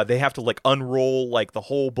 They have to, like, unroll, like, the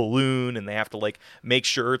whole balloon, and they have to, like, make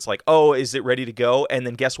sure it's like, oh, is it ready to go? And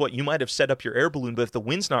then guess what? You might have set up your air balloon, but if the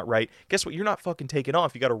wind's not right, guess what? You're not fucking taking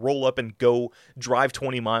off. You got to roll up and go drive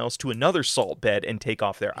 20 miles to another salt bed and take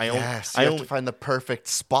off there. you have to find the perfect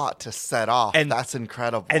spot to set off. And- that's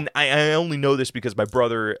incredible. And I only know this because my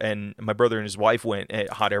brother and his wife went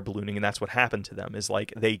hot air ballooning, and that's what happened to them. Is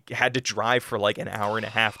like they had to drive for like an hour and a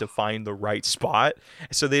half to find the right spot.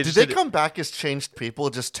 So did they come back as changed people,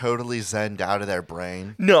 just totally zenned out of their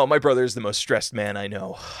brain? No, my brother is the most stressed man I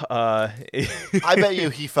know. I bet you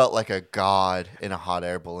he felt like a god in a hot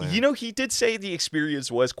air balloon. You know, he did say the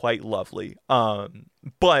experience was quite lovely.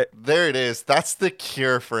 But there it is. That's the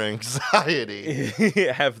cure for anxiety.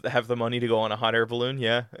 have the money to go on a hot air balloon,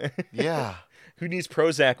 yeah. Yeah. Who needs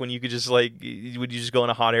Prozac when you could just would you just go on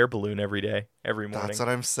a hot air balloon every day, every morning? That's what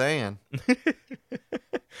I'm saying.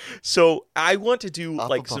 So I want to do Up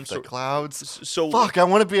like above some the sort. clouds. So Fuck, I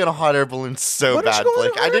want to be in a hot air balloon so Why don't you bad, go on a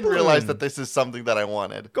Blake. hot I air didn't realize balloon? that this is something that I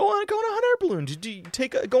wanted. Go on a hot air balloon. Did you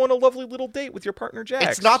go on a lovely little date with your partner Jax?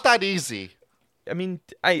 It's not that easy. I mean,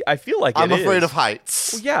 I feel like I'm it afraid is. of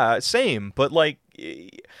heights. Well, yeah, same. But like,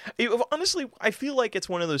 honestly, I feel like it's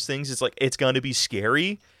one of those things. It's like it's going to be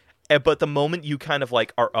scary, but the moment you kind of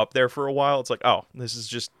like are up there for a while, it's like, oh, this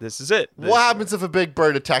is it. What happens if a big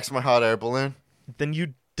bird attacks my hot air balloon? Then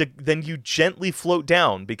you gently float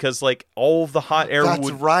down because like all of the hot air That's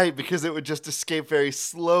would. right, because it would just escape very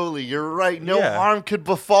slowly. You're right. No Yeah. harm could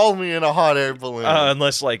befall me in a hot air balloon.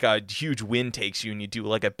 Unless like a huge wind takes you and you do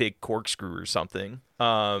like a big corkscrew or something.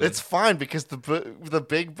 It's fine because the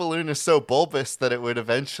big balloon is so bulbous that it would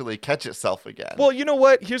eventually catch itself again. Well, you know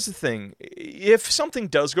what? Here's the thing. If something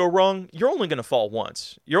does go wrong, you're only going to fall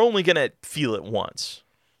once. You're only going to feel it once.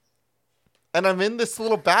 And I'm in this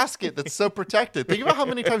little basket that's so protected. Think about how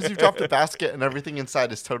many times you've dropped a basket and everything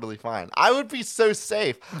inside is totally fine. I would be so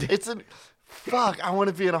safe. Fuck, I want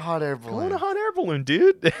to be in a hot air balloon. Go in a hot air balloon,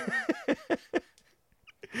 dude.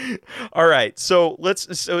 All right. So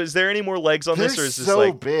is there any more legs on They're this, or is this so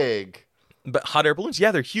like big. But hot air balloons,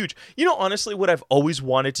 yeah, they're huge. You know, honestly, what I've always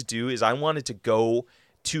wanted to do is I wanted to go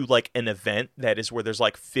to like an event that is where there's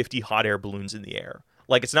like 50 hot air balloons in the air.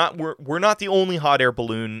 Like it's not we're not the only hot air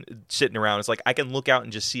balloon sitting around. It's like I can look out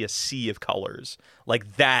and just see a sea of colors.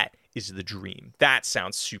 Like that is the dream. That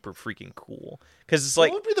sounds super freaking cool. Because it's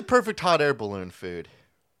like what would be the perfect hot air balloon food?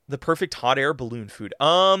 the perfect hot air balloon food.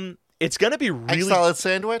 It's gonna be Egg really salad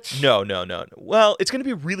sandwich? No. Well, it's going to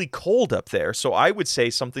be really cold up there. So I would say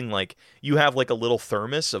something like you have like a little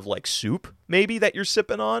thermos of like soup maybe that you're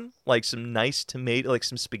sipping on, like some nice tomato, like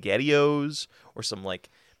some SpaghettiOs or some like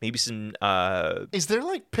maybe some Is there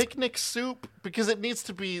like picnic soup? Because it needs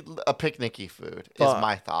to be a picnicky food, is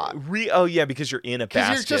my thought. oh yeah, because you're in a Because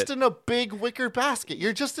basket. you're just in a big wicker basket.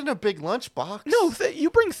 You're just in a big lunchbox. No, you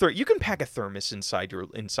bring you can pack a thermos inside your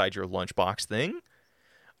lunchbox thing.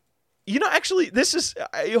 You know, actually, this is.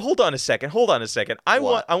 Hold on a second. I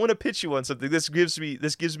want to pitch you on something. This gives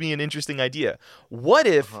me an interesting idea. What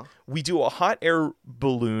if we do a hot air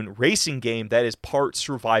balloon racing game that is part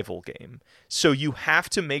survival game? So you have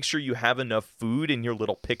to make sure you have enough food in your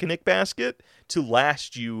little picnic basket to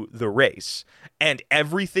last you the race, and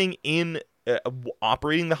everything in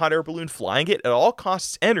operating the hot air balloon, flying it all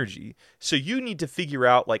costs energy. So you need to figure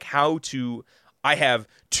out like how to. How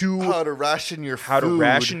to ration your food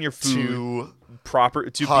to proper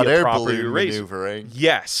to hot be a air proper balloon race. maneuvering.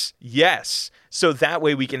 Yes. So that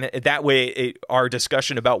way our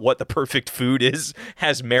discussion about what the perfect food is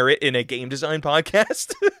has merit in a game design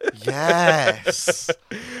podcast. Yes.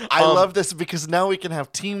 I love this because now we can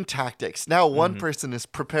have team tactics. Now one person is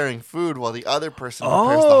preparing food while the other person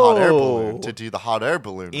prepares the hot air balloon to do the hot air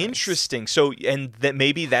balloon race. Interesting. So and that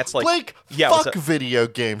maybe that's like Blake, fuck video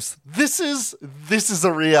games. This is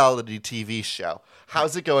a reality TV show.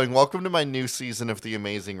 How's it going? Welcome to my new season of The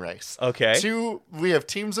Amazing Race. Okay. We have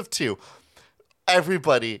teams of 2.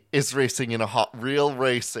 everybody is racing in a real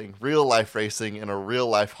life racing in a real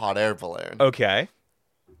life hot air balloon. Okay.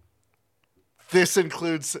 This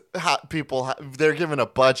includes people, they're given a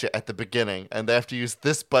budget at the beginning, and they have to use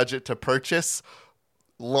this budget to purchase,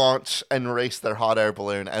 launch, and race their hot air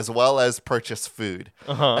balloon, as well as purchase food.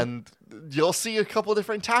 And you'll see a couple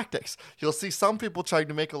different tactics. You'll see some people trying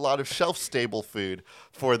to make a lot of shelf-stable food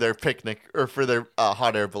for their picnic or for their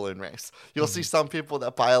hot air balloon race. You'll see some people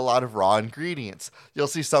that buy a lot of raw ingredients. You'll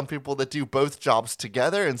see some people that do both jobs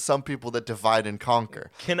together, and some people that divide and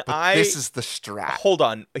conquer. This is the strat. Hold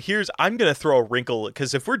on. I'm gonna throw a wrinkle,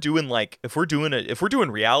 because if we're doing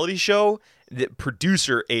reality show, the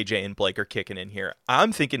producer AJ and Blake are kicking in here.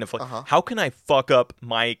 I'm thinking of how can I fuck up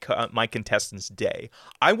my contestants' day?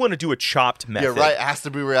 I want to do a chopped method. You're right. It has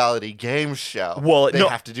to be reality game show. Well, they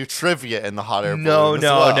have to do trivia in the hot air balloon.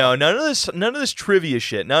 No. None of this trivia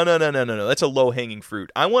shit. No. That's a low hanging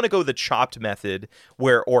fruit. I want to go the chopped method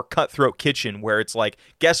or cutthroat kitchen, where it's like,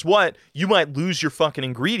 guess what? You might lose your fucking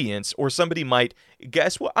ingredients, or somebody might.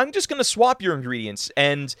 Guess what? I'm just going to swap your ingredients,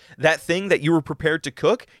 and that thing that you were prepared to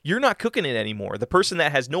cook, you're not cooking it anymore. The person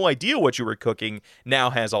that has no idea what you were cooking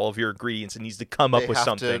now has all of your ingredients and needs to come up with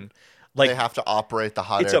something. They have to operate the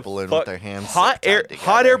hot air balloon with their hands. Hot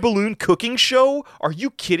air balloon cooking show? Are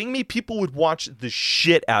you kidding me? People would watch the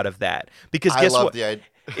shit out of that, because guess what? The idea.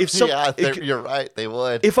 You're right. They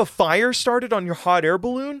would. If a fire started on your hot air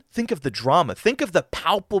balloon, think of the drama. Think of the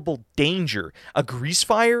palpable danger. A grease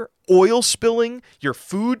fire, oil spilling, your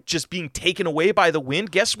food just being taken away by the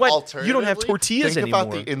wind. Guess what? You don't have tortillas anymore.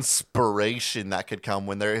 Think about the inspiration that could come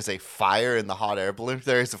when there is a fire in the hot air balloon.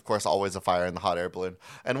 There is, of course, always a fire in the hot air balloon.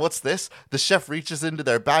 And what's this? The chef reaches into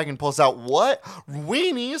their bag and pulls out what?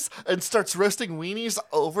 Weenies, and starts roasting weenies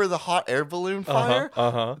over the hot air balloon fire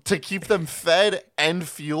to keep them fed and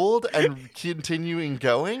fueled and continuing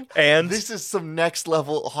going. And this is some next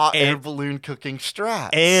level hot air balloon cooking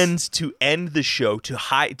strats. And to end the show,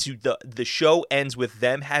 the show ends with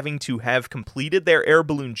them having to have completed their air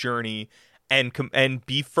balloon journey and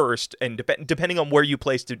be first, and depending on where you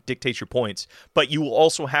place to dictate your points. But you will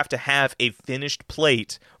also have to have a finished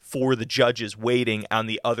plate for the judges waiting on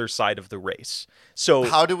the other side of the race. So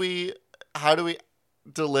how do we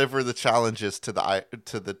deliver the challenges to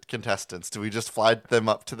the contestants? Do we just fly them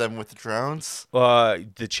up to them with drones?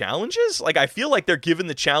 The challenges? Like, I feel like they're given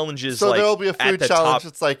the challenges. So like, there'll be a food challenge. Top.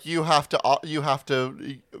 It's like you have to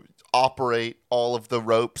operate all of the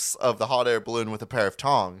ropes of the hot air balloon with a pair of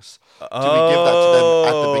tongs. Do we give that to them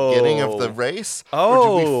at the beginning of the race, or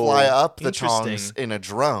do we fly up the tongs in a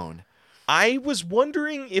drone? I was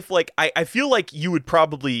wondering if, like, I feel like you would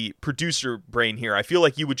probably, producer brain here, I feel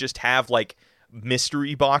like you would just have, like,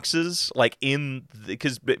 mystery boxes, like,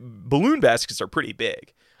 because balloon baskets are pretty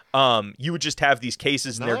big. You would just have these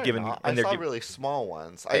cases, and they're given. I saw really small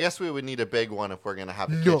ones. I guess we would need a big one if we're gonna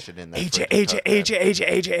have a kitchen in there.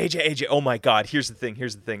 AJ. Oh my God! Here's the thing.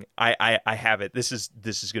 I have it. This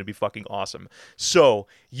is gonna be fucking awesome. So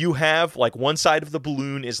you have, like, one side of the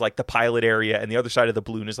balloon is like the pilot area, and the other side of the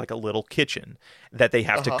balloon is like a little kitchen that they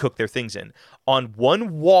have to cook their things in. On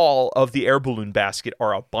one wall of the air balloon basket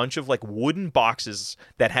are a bunch of, like, wooden boxes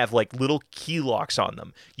that have, like, little key locks on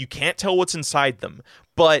them. You can't tell what's inside them.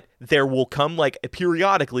 But there will come, like,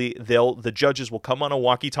 periodically, the judges will come on a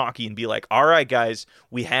walkie-talkie and be like, "All right, guys,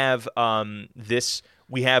 we have this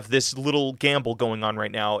little gamble going on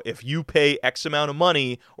right now. If you pay X amount of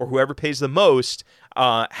money, or whoever pays the most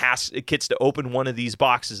gets to open one of these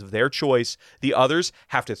boxes of their choice. The others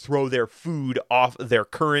have to throw their food off their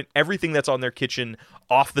everything that's on their kitchen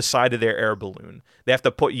off the side of their air balloon. They have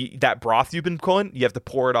to put that broth you've been cooking, you have to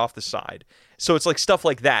pour it off the side. So it's like stuff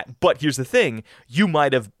like that. But here's the thing. You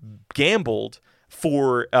might have gambled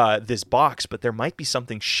for this box, but there might be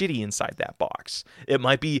something shitty inside that box. It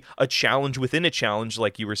might be a challenge within a challenge,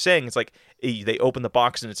 like you were saying. It's like they open the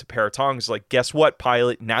box and it's a pair of tongs. Like, guess what,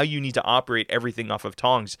 pilot? Now you need to operate everything off of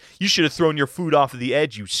tongs. You should have thrown your food off of the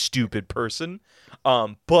edge, you stupid person.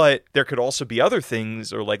 But there could also be other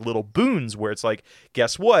things, or like little boons, where it's like,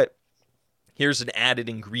 guess what? Here's an added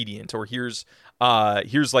ingredient, or here's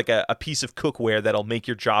like a piece of cookware that'll make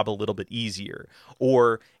your job a little bit easier,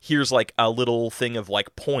 or here's like a little thing of,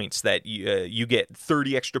 like, points that you get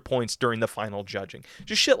 30 extra points during the final judging,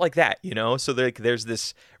 just shit like that, you know. So there's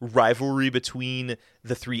this rivalry between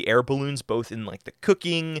the three air balloons, both in, like, the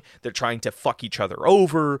cooking. They're trying to fuck each other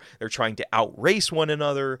over. They're trying to outrace one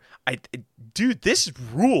another. Dude, this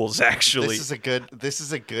rules. Actually, this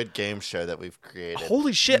is a good game show that we've created.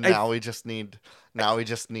 Holy shit! Now we just need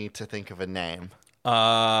to think of a name.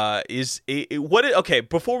 Okay,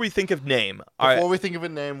 before we think of name, Before we think of a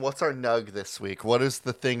name, what's our nug this week? What is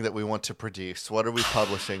the thing that we want to produce? What are we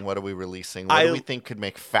publishing? What are we releasing? What do we think could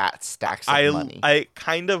make fat stacks of money?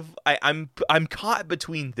 I'm caught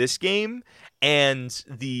between this game and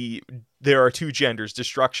there are two genders,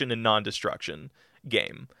 destruction and non-destruction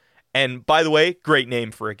game. And by the way, great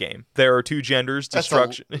name for a game. There are two genders,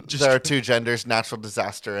 destruction. There are two genders, natural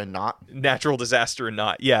disaster and not. Natural disaster and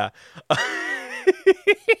not, yeah.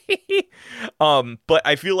 But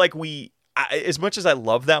I feel like as much as I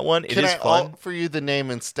love that one, it is fun. Can I offer you the name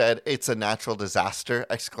instead? It's a natural disaster! !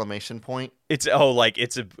 It's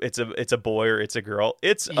it's a boy or it's a girl.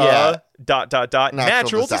 It's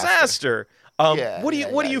natural disaster. What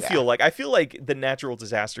do you feel like? I feel like the natural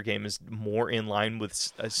disaster game is more in line with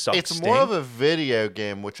Suck It's Sting. more of a video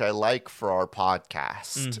game, which I like for our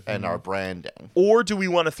podcast and our branding. Or do we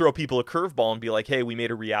want to throw people a curveball and be like, hey, we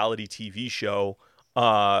made a reality TV show,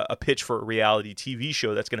 a pitch for a reality TV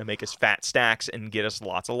show that's going to make us fat stacks and get us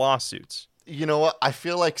lots of lawsuits? You know what? I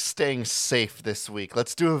feel like staying safe this week.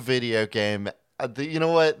 Let's do a video game. You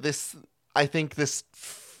know what? I think this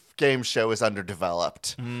game show is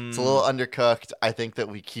underdeveloped. It's a little undercooked. I think that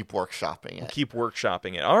we keep workshopping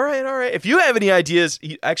it. All right. If you have any ideas,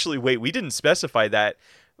 actually, wait, we didn't specify that.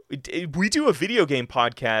 We do a video game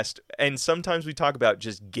podcast, and sometimes we talk about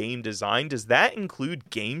just game design. Does that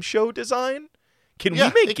include game show design? Can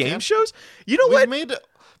we make game shows? You know what?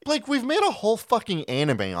 Blake, we've made a whole fucking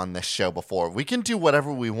anime on this show before. We can do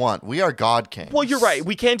whatever we want. We are God Kings. Well, you're right.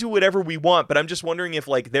 We can do whatever we want, but I'm just wondering if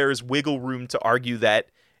there's wiggle room to argue that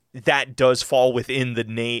does fall within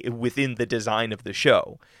the design of the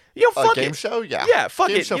show. Fuck game show? Yeah. Yeah, fuck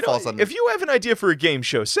game it. Show falls under... If you have an idea for a game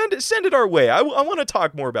show, send it our way. I want to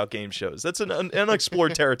talk more about game shows. That's an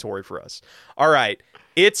unexplored territory for us. All right.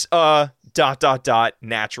 It's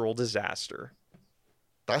natural disaster.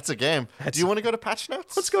 That's a game. Do you want to go to patch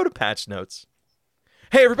notes? Let's go to patch notes.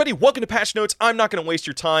 Hey everybody, welcome to Patch Notes. I'm not going to waste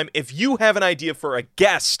your time. If you have an idea for a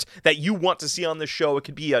guest that you want to see on the show, it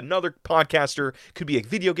could be another podcaster, it could be a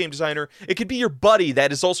video game designer, it could be your buddy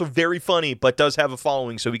that is also very funny but does have a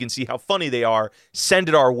following so we can see how funny they are, send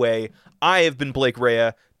it our way. I have been Blake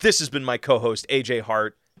Rea. This has been my co-host, AJ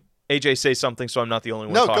Hart. AJ, say something so I'm not the only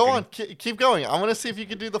one talking. No, go on. Keep going. I want to see if you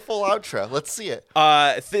can do the full outro. Let's see it.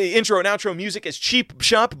 The intro and outro music is Cheap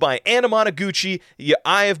Shop by Anna Monoguchi.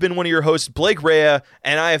 I have been one of your hosts, Blake Rea,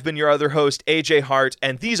 and I have been your other host, AJ Hart,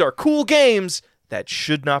 and these are cool games that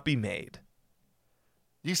should not be made.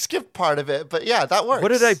 You skipped part of it, but yeah, that works.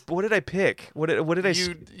 What did I pick? What did I?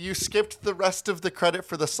 You skipped the rest of the credit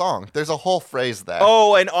for the song. There's a whole phrase there.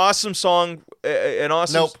 Oh, an awesome song, an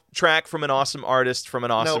awesome track from an awesome artist from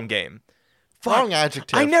an awesome game. Fuck. Wrong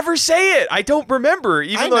adjective. I never say it. I don't remember.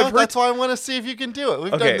 Even though I've heard... That's why I want to see if you can do it.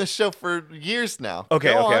 We've done this show for years now.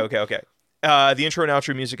 Okay. The intro and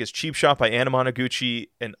outro music is Cheap Shop by Anna Monoguchi,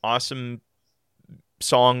 an awesome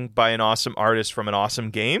song by an awesome artist from an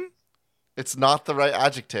awesome game. It's not the right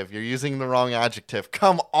adjective. You're using the wrong adjective.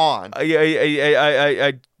 Come on.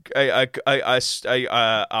 A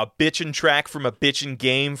bitchin' track from a bitchin'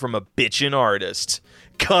 game from a bitchin' artist.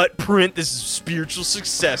 Cut, print, this is spiritual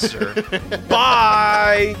successor.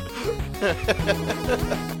 Bye!